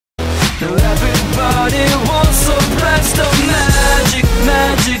Everybody wants some blast of magic,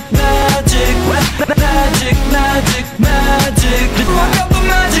 magic, magic, magic, magic, magic. I got the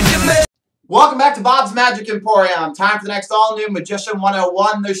magic in me. Welcome back to Bob's Magic Emporium. Time for the next all-new Magician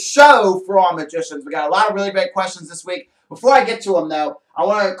 101, the show for all magicians. We got a lot of really great questions this week. Before I get to them, though, I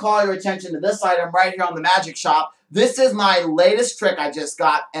want to call your attention to this item right here on the Magic Shop. This is my latest trick I just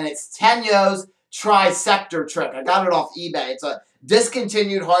got, and it's Tenyo's Trisector trick. I got it off eBay. It's a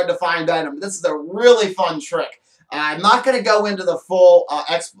discontinued, hard-to-find item. This is a really fun trick. I'm not going to go into the full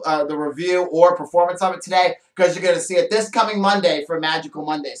the review or performance of it today because you're going to see it this coming Monday for Magical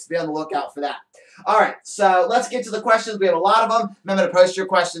Monday, so be on the lookout for that. All right, so let's get to the questions. We have a lot of them. Remember to post your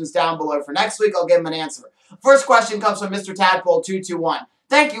questions down below for next week. I'll give them an answer. First question comes from Mr. Tadpole221.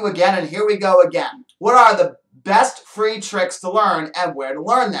 Thank you again, and here we go again. What are the best free tricks to learn and where to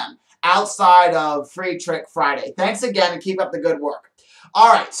learn them outside of Free Trick Friday? Thanks again, and keep up the good work.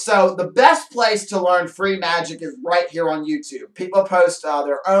 All right, so the best place to learn free magic is right here on YouTube. People post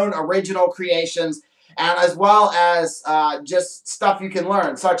their own original creations, and as well as just stuff you can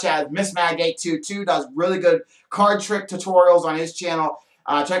learn, such as Miss Mag822 does really good card trick tutorials on his channel.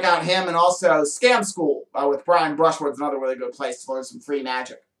 Check out him, and also Scam School with Brian Brushwood is another really good place to learn some free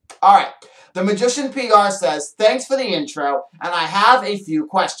magic. All right, the Magician PR says, thanks for the intro, and I have a few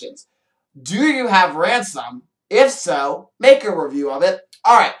questions. Do you have Ransom? If so, make a review of it.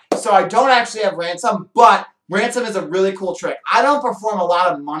 All right, so I don't actually have Ransom, but Ransom is a really cool trick. I don't perform a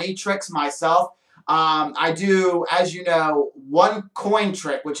lot of money tricks myself. I do, as you know, one coin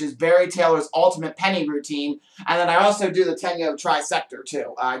trick, which is Barry Taylor's Ultimate Penny Routine, and then I also do the Tenyo Trisector,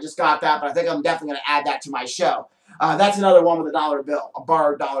 too. I just got that, but I think I'm definitely going to add that to my show. That's another one with a dollar bill, a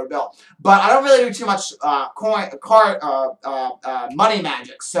borrowed dollar bill. But I don't really do too much money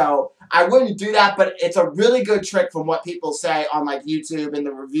magic, so I wouldn't do that, but it's a really good trick from what people say on like YouTube, in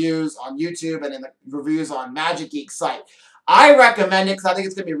the reviews on YouTube, and in the reviews on Magic Geek site. I recommend it because I think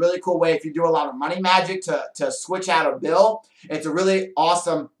it's going to be a really cool way if you do a lot of money magic to switch out a bill. It's a really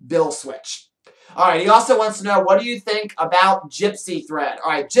awesome bill switch. All right, he also wants to know, what do you think about Gypsy Thread? All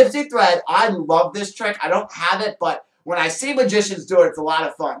right, Gypsy Thread, I love this trick. I don't have it, but when I see magicians do it, it's a lot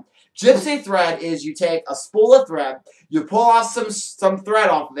of fun. Gypsy Thread is you take a spool of thread, you pull off some thread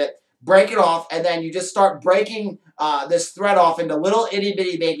off of it, break it off, and then you just start breaking this thread off into little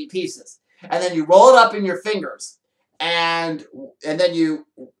itty-bitty baby pieces. And then you roll it up in your fingers, and then you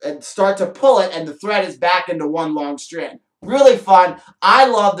start to pull it, and the thread is back into one long strand. Really fun. I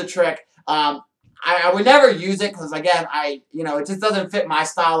love the trick. I would never use it because, again, it just doesn't fit my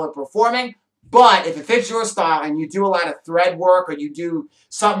style of performing. But if it fits your style and you do a lot of thread work or you do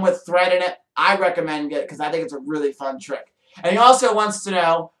something with thread in it, I recommend it because I think it's a really fun trick. And he also wants to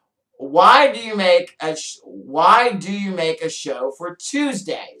know, why do you make a show for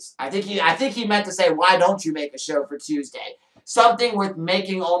Tuesdays? I think he meant to say, why don't you make a show for Tuesday? Something with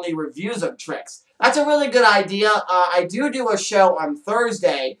making only reviews of tricks. That's a really good idea. I do a show on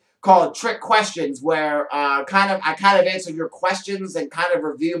Thursday called Trick Questions, where I kind of answer your questions and kind of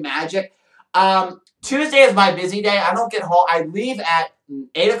review magic. Tuesday is my busy day. I don't get home. I leave at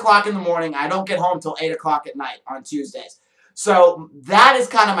 8 o'clock in the morning. I don't get home until 8 o'clock at night on Tuesdays. So that is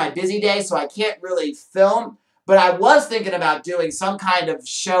kind of my busy day, so I can't really film. But I was thinking about doing some kind of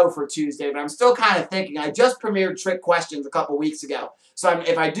show for Tuesday, but I'm still kind of thinking. I just premiered Trick Questions a couple weeks ago. So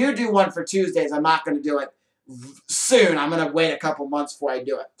if I do one for Tuesdays, I'm not going to do it soon. I'm going to wait a couple months before I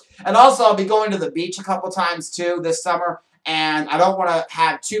do it. And also, I'll be going to the beach a couple times, too, this summer. And I don't want to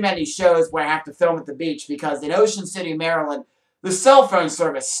have too many shows where I have to film at the beach because in Ocean City, Maryland, the cell phone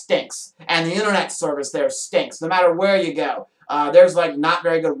service stinks. And the internet service there stinks. No matter where you go, there's like not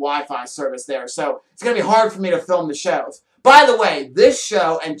very good Wi-Fi service there. So it's going to be hard for me to film the shows. By the way, this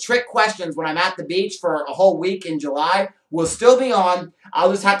show and Trick Questions when I'm at the beach for a whole week in July will still be on.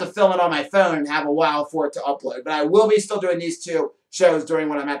 I'll just have to film it on my phone and have a while for it to upload. But I will be still doing these two shows during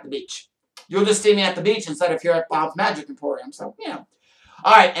when I'm at the beach. You'll just see me at the beach instead of here at Bob's Magic Emporium. So,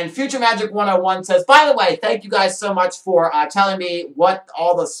 All right, and Future Magic 101 says, by the way, thank you guys so much for telling me what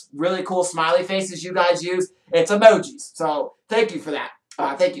all the really cool smiley faces you guys use. It's emojis. So thank you for that.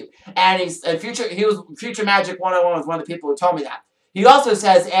 Thank you. And Future Magic 101 was one of the people who told me that. He also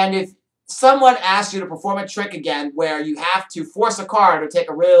says, and if someone asks you to perform a trick again where you have to force a card or take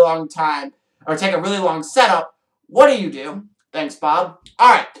a really long time or take a really long setup, what do you do? Thanks, Bob. All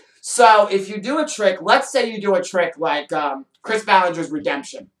right. So if you do a trick, let's say you do a trick like Chris Ballinger's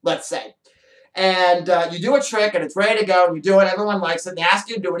Redemption, let's say. And you do a trick and it's ready to go and you do it, everyone likes it, and they ask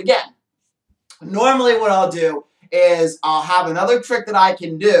you to do it again. Normally what I'll do is I'll have another trick that I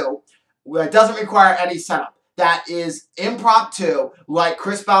can do that doesn't require any setup. that is impromptu, like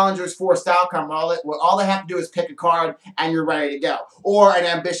Chris Ballinger's Forced Outcome, where all they have to do is pick a card and you're ready to go. Or an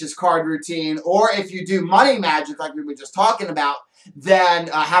ambitious card routine. Or if you do money magic, like we were just talking about, then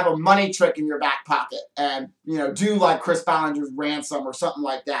have a money trick in your back pocket. And, do like Chris Ballinger's Ransom or something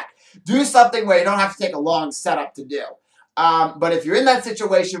like that. Do something where you don't have to take a long setup to do. But if you're in that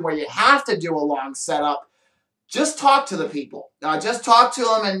situation where you have to do a long setup, just talk to the people. Just talk to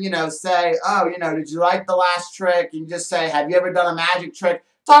them and, say, oh, did you like the last trick? And just say, have you ever done a magic trick?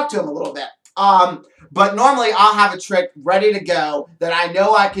 Talk to them a little bit. But normally I'll have a trick ready to go that I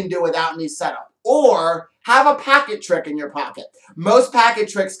know I can do without any setup. Or have a packet trick in your pocket. Most packet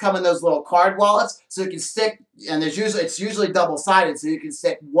tricks come in those little card wallets, so you can stick, and it's usually double-sided, so you can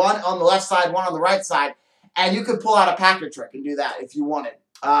stick one on the left side, one on the right side, and you could pull out a packet trick and do that if you wanted,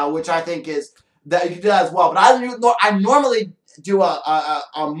 which I think is that you can do that as well. But I normally do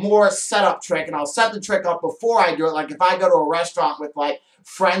a more setup trick, and I'll set the trick up before I do it. Like if I go to a restaurant with like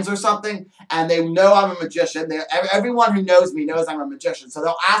friends or something, and they know I'm a magician. Everyone who knows me knows I'm a magician. So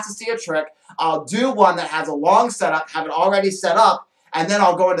they'll ask to see a trick. I'll do one that has a long setup, have it already set up, and then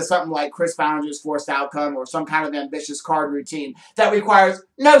I'll go into something like Chris Ballinger's Forced Outcome or some kind of ambitious card routine that requires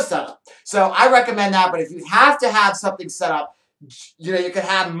no setup. So I recommend that, but if you have to have something set up, you could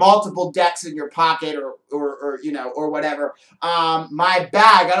have multiple decks in your pocket or whatever. My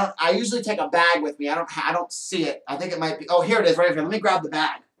bag, I usually take a bag with me. I don't see it. I think it might be, oh, here it is right here. Let me grab the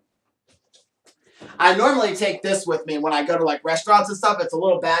bag. I normally take this with me when I go to like restaurants and stuff. It's a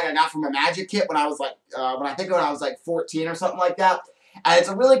little bag I got from a magic kit when I was like, when I was like 14 or something like that. And it's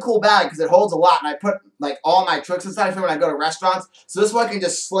a really cool bag because it holds a lot, and I put like all my tricks inside of it when I go to restaurants. So this one can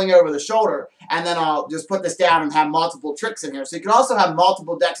just sling over the shoulder, and then I'll just put this down and have multiple tricks in here. So you can also have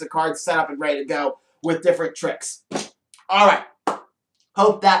multiple decks of cards set up and ready to go with different tricks. All right.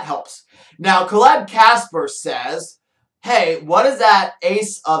 Hope that helps. Now, Caleb Casper says, hey, what is that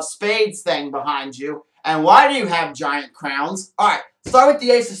Ace of Spades thing behind you? And why do you have giant crowns? All right, start with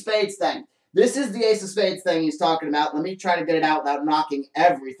the Ace of Spades thing. This is the Ace of Spades thing he's talking about. Let me try to get it out without knocking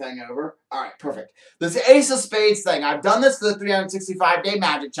everything over. All right, perfect. This Ace of Spades thing. I've done this for the 365-day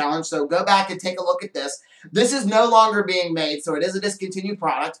Magic Challenge, so go back and take a look at this. This is no longer being made, so it is a discontinued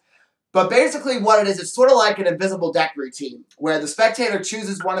product. But basically what it is, it's sort of like an invisible deck routine, where the spectator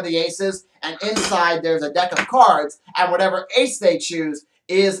chooses one of the aces, and inside there's a deck of cards, and whatever ace they choose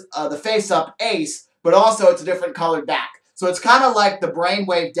is the face-up ace, but also it's a different colored back. So it's kind of like the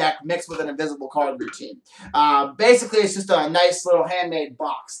Brainwave deck mixed with an invisible card routine. Basically, it's just a nice little handmade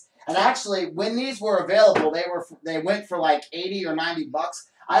box. And actually, when these were available, they went for like 80 or 90 bucks.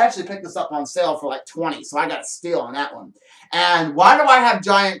 I actually picked this up on sale for like 20, so I got a steal on that one. And why do I have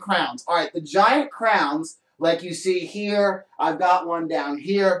giant crowns? All right, the giant crowns, like you see here, I've got one down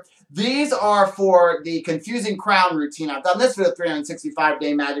here. These are for the Confusing Crown routine. I've done this for the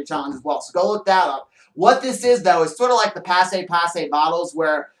 365-day Magic Challenge as well, so go look that up. What this is, though, is sort of like the passe-passe bottles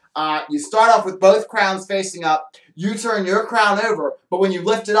where you start off with both crowns facing up, you turn your crown over, but when you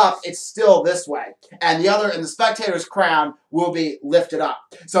lift it up, it's still this way. And the spectator's crown will be lifted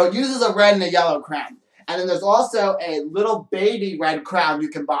up. So it uses a red and a yellow crown. And then there's also a little baby red crown you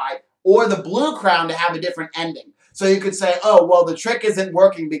can buy, or the blue crown to have a different ending. So you could say, oh, well, the trick isn't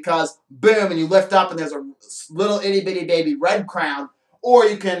working because, boom, and you lift up and there's a little itty-bitty baby red crown. Or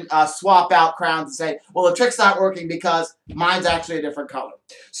you can swap out crowns and say, well, the trick's not working because mine's actually a different color.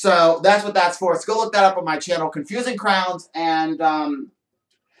 So that's what that's for. So go look that up on my channel. Confusing Crowns and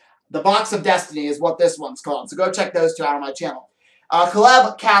the Box of Destiny is what this one's called. So go check those two out on my channel.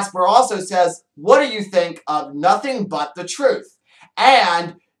 Caleb Casper also says, what do you think of Nothing But the Truth?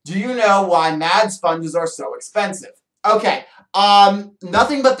 And do you know why Mad Sponges are so expensive? Okay,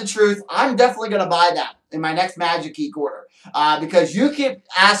 Nothing But the Truth, I'm definitely going to buy that in my next Magic Geek order. Because you keep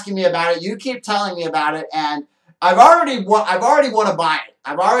asking me about it, you keep telling me about it, and I've already want to buy it.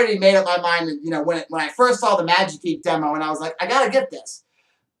 I've already made up my mind, when I first saw the Magic Geek demo, and I was like, I gotta get this.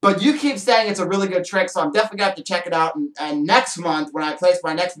 But you keep saying it's a really good trick, so I'm definitely going to have to check it out, and next month, when I place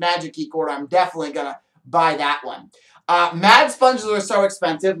my next Magic Geek order, I'm definitely going to buy that one. Mad Sponges are so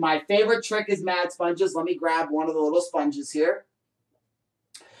expensive. My favorite trick is Mad Sponges. Let me grab one of the little sponges here.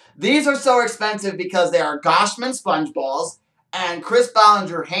 These are so expensive because they are Goshman sponge balls, and Chris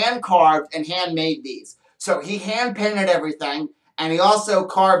Ballinger hand-carved and hand-made these. So he hand-painted everything, and he also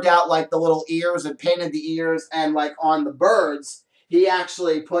carved out, like, the little ears and painted the ears, and, like, on the birds, he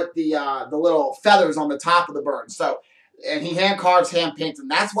actually put the little feathers on the top of the birds. So, and he hand-carves, hand-paints them.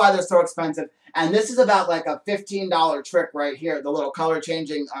 That's why they're so expensive. And this is about, like, a $15 trick right here, the little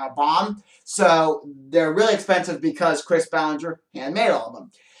color-changing bomb. So they're really expensive because Chris Ballinger hand-made all of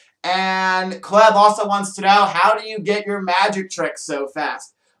them. And Caleb also wants to know, how do you get your magic tricks so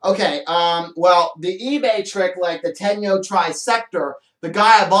fast? Okay, well, the eBay trick, like the Tenyo Trisector, the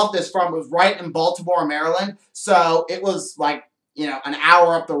guy I bought this from was right in Baltimore, Maryland. So it was like, you know, an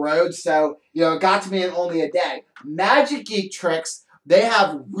hour up the road. So, you know, it got to me in only a day. Magic Geek Tricks, they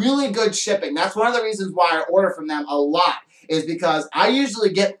have really good shipping. That's one of the reasons why I order from them a lot, is because I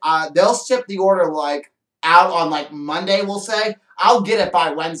usually get, they'll ship the order like out on like Monday, we'll say. I'll get it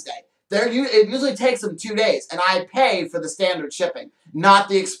by Wednesday. It usually takes them 2 days, and I pay for the standard shipping, not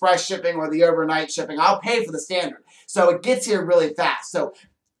the express shipping or the overnight shipping. I'll pay for the standard. So it gets here really fast. So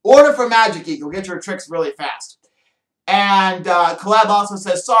order from Magic Geek. You'll get your tricks really fast. And Caleb also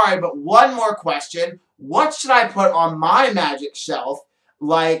says, sorry, but one more question. What should I put on my magic shelf,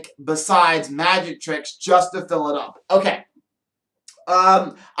 like, besides magic tricks, just to fill it up? Okay.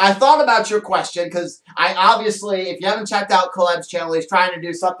 I thought about your question because I obviously, if you haven't checked out Caleb's channel, he's trying to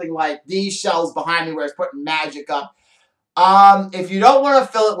do something like these shelves behind me where he's putting magic up. If you don't want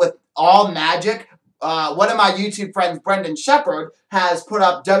to fill it with all magic, one of my YouTube friends, Brendan Shepard, has put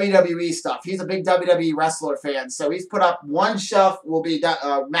up WWE stuff. He's a big WWE wrestler fan, so he's put up one shelf will be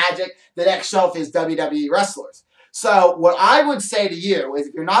magic, the next shelf is WWE wrestlers. So what I would say to you is,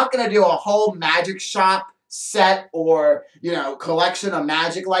 if you're not going to do a whole magic shop set or, you know, collection of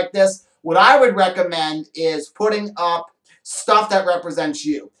magic like this, what I would recommend is putting up stuff that represents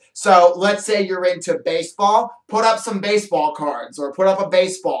you. So let's say you're into baseball, put up some baseball cards, or put up a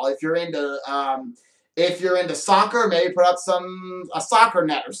baseball. If you're into soccer, maybe put up a soccer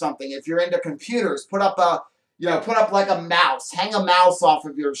net or something. If you're into computers, put up like a mouse. Hang a mouse off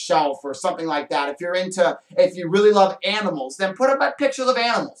of your shelf or something like that. If you really love animals, then put up pictures of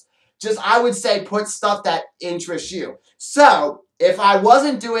animals. I would say put stuff that interests you. So if I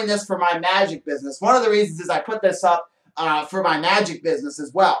wasn't doing this for my magic business, one of the reasons is I put this up for my magic business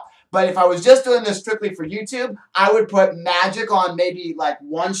as well. But if I was just doing this strictly for YouTube, I would put magic on maybe like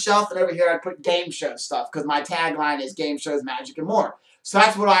one shelf, and over here I'd put game show stuff, because my tagline is game shows, magic, and more. So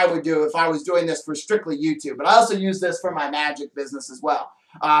that's what I would do if I was doing this for strictly YouTube. But I also use this for my magic business as well,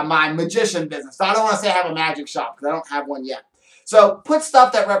 my magician business. So I don't want to say I have a magic shop, because I don't have one yet. So put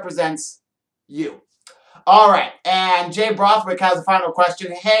stuff that represents you. All right, and Jay Brothwick has a final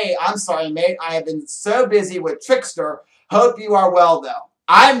question. Hey, I'm sorry, mate. I have been so busy with Trickster. Hope you are well, though.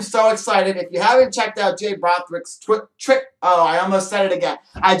 I'm so excited. If you haven't checked out Jay Brothwick's I almost said it again.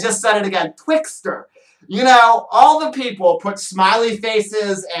 I just said it again. Twixter. You know, all the people put smiley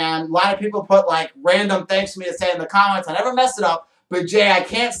faces, and a lot of people put, like, random things for me to say in the comments. I never mess it up. But, Jay, I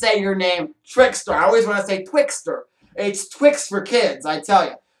can't say your name, Trickster. I always want to say Twixter. It's Twix for kids, I tell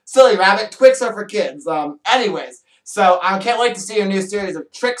you. Silly rabbit, Twix are for kids. Anyways, so I can't wait to see a new series of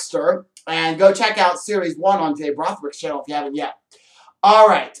Trickster. And go check out Series 1 on Jay Brothwick's channel if you haven't yet.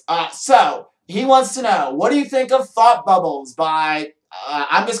 Alright, so he wants to know, what do you think of Thought Bubbles by,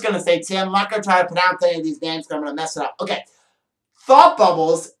 I'm just going to say Tim. I'm not going to try to pronounce any of these names because I'm going to mess it up. Okay, Thought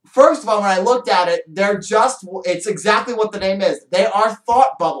Bubbles, first of all, when I looked at it, it's exactly what the name is. They are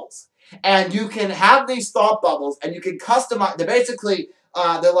thought bubbles. And you can have these thought bubbles, and you can customize,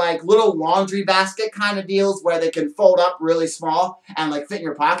 they're like little laundry basket kind of deals where they can fold up really small and like fit in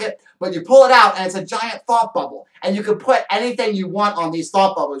your pocket. But you pull it out and it's a giant thought bubble. And you can put anything you want on these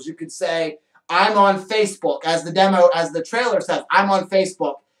thought bubbles. You could say, I'm on Facebook, as the trailer says, I'm on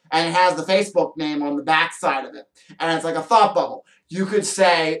Facebook. And it has the Facebook name on the back side of it. And it's like a thought bubble. You could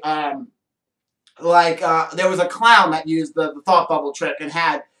say, there was a clown that used the thought bubble trick and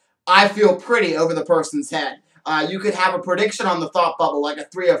had, I feel pretty over the person's head. You could have a prediction on the thought bubble, like a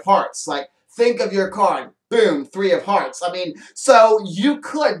 3 of hearts. Like, think of your card. Boom, 3 of hearts. I mean, so you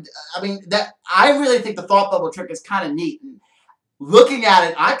could, I really think the thought bubble trick is kind of neat. And looking at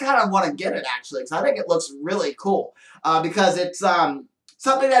it, I kind of want to get it, actually, because I think it looks really cool. Because it's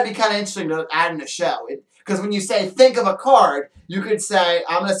something that'd be kind of interesting to add in a show. Because when you say, think of a card, you could say,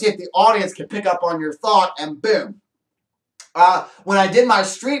 I'm going to see if the audience can pick up on your thought, and boom. When I did my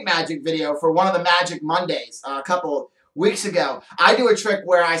street magic video for one of the Magic Mondays a couple weeks ago, I do a trick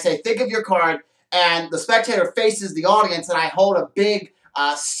where I say, think of your card, and the spectator faces the audience, and I hold a big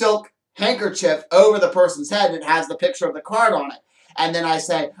silk handkerchief over the person's head, and it has the picture of the card on it. And then I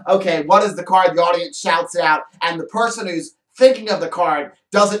say, okay, what is the card? The audience shouts it out, and the person who's thinking of the card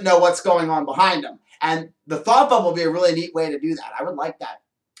doesn't know what's going on behind them. And the thought bubble would be a really neat way to do that. I would like that.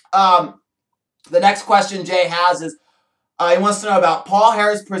 The next question Jay has is, he wants to know about Paul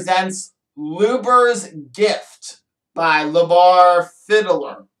Harris Presents Luber's Gift by LeVar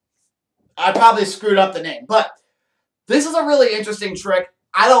Fiddler. I probably screwed up the name, but this is a really interesting trick.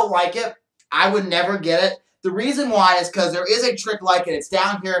 I don't like it. I would never get it. The reason why is because there is a trick like it. It's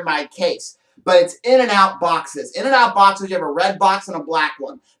down here in my case. But it's in and out boxes. In and out boxes, you have a red box and a black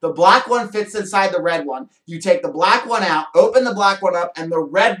one. The black one fits inside the red one. You take the black one out, open the black one up, and the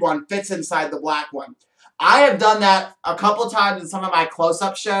red one fits inside the black one. I have done that a couple times in some of my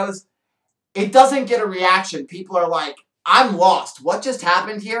close-up shows. It doesn't get a reaction. People are like, I'm lost. What just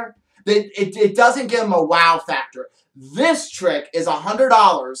happened here? It doesn't give them a wow factor. This trick is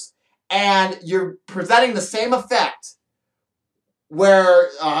 $100, and you're presenting the same effect where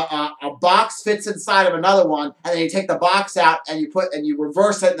a box fits inside of another one, and then you take the box out and you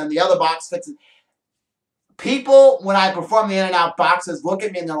reverse it, and then the other box fits in. People, when I perform the in and out boxes, look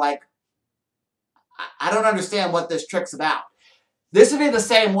at me and they're like, I don't understand what this trick's about. This would be the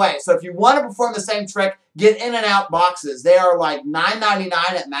same way. So if you want to perform the same trick, get in and out boxes. They are like $9.99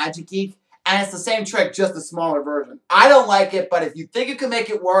 at Magic Geek, and it's the same trick, just a smaller version. I don't like it, but if you think you can make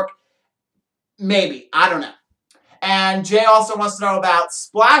it work, maybe. I don't know. And Jay also wants to know about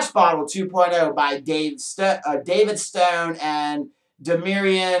Splash Bottle 2.0 by David Stone and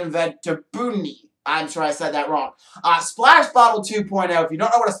Demirian Vetabuni. I'm sure I said that wrong. Splash Bottle 2.0, if you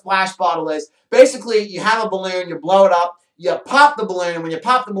don't know what a splash bottle is, basically you have a balloon, you blow it up, you pop the balloon, and when you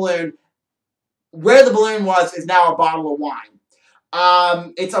pop the balloon, where the balloon was is now a bottle of wine.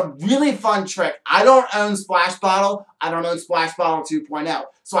 It's a really fun trick. I don't own Splash Bottle. I don't own Splash Bottle 2.0.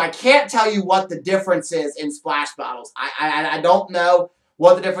 So I can't tell you what the difference is in splash bottles. I don't know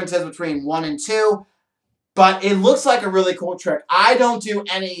what the difference is between 1 and 2. But it looks like a really cool trick. I don't do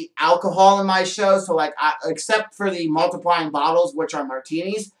any alcohol in my show, so like except for the multiplying bottles, which are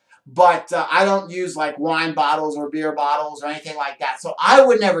martinis. But I don't use like wine bottles or beer bottles or anything like that. So I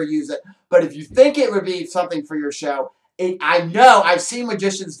would never use it. But if you think it would be something for your show, I know I've seen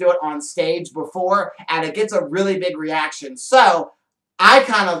magicians do it on stage before, and it gets a really big reaction. So I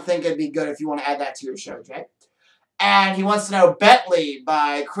kind of think it'd be good if you want to add that to your show, Jay. And he wants to know Bentley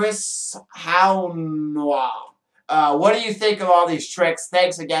by Chris Haunois. What do you think of all these tricks?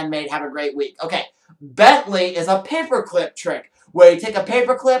 Thanks again, mate. Have a great week. Okay, Bentley is a paperclip trick where you take a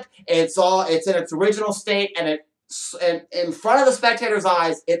paperclip, it's in its original state, and in front of the spectator's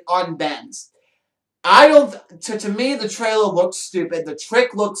eyes, it unbends. To me, the trailer looked stupid. The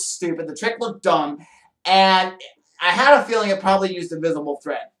trick looked stupid. The trick looked dumb. And I had a feeling it probably used invisible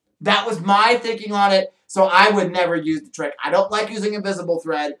thread. That was my thinking on it, so I would never use the trick. I don't like using invisible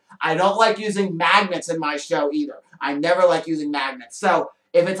thread. I don't like using magnets in my show either. I never like using magnets. So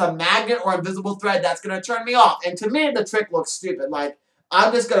if it's a magnet or invisible thread, that's going to turn me off. And to me, the trick looks stupid. Like,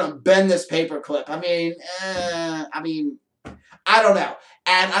 I'm just going to bend this paper clip. I mean, I don't know.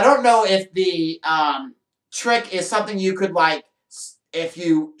 And I don't know if the trick is something you could, like, if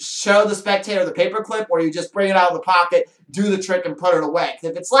you show the spectator the paper clip or you just bring it out of the pocket, do the trick and put it away.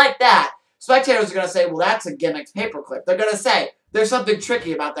 Because if it's like that, spectators are going to say, well, that's a gimmicked paper clip. They're going to say, there's something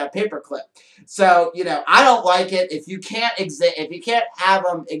tricky about that paper clip. So, you know, I don't like it. If you can't have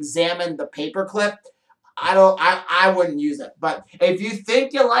them examine the paper clip, I wouldn't use it. But if you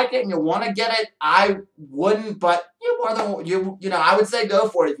think you like it and you want to get it, I wouldn't. But you know, I would say go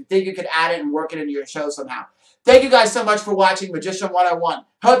for it if you think you could add it and work it into your show somehow. Thank you guys so much for watching Magician 101.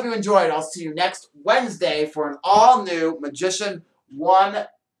 Hope you enjoyed. I'll see you next Wednesday for an all-new Magician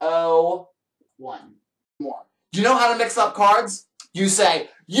 101. More. Do you know how to mix up cards? You say,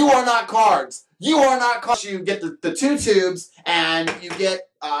 you are not cards. You are not cards. You get the 2 tubes, and you get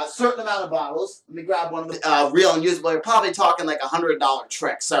a certain amount of bottles. Let me grab one of the real and usable. You're probably talking like $100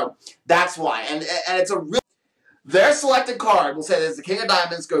 trick. So that's why. And it's a real... Their selected card will say there's the King of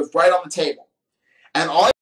Diamonds, goes right on the table. And all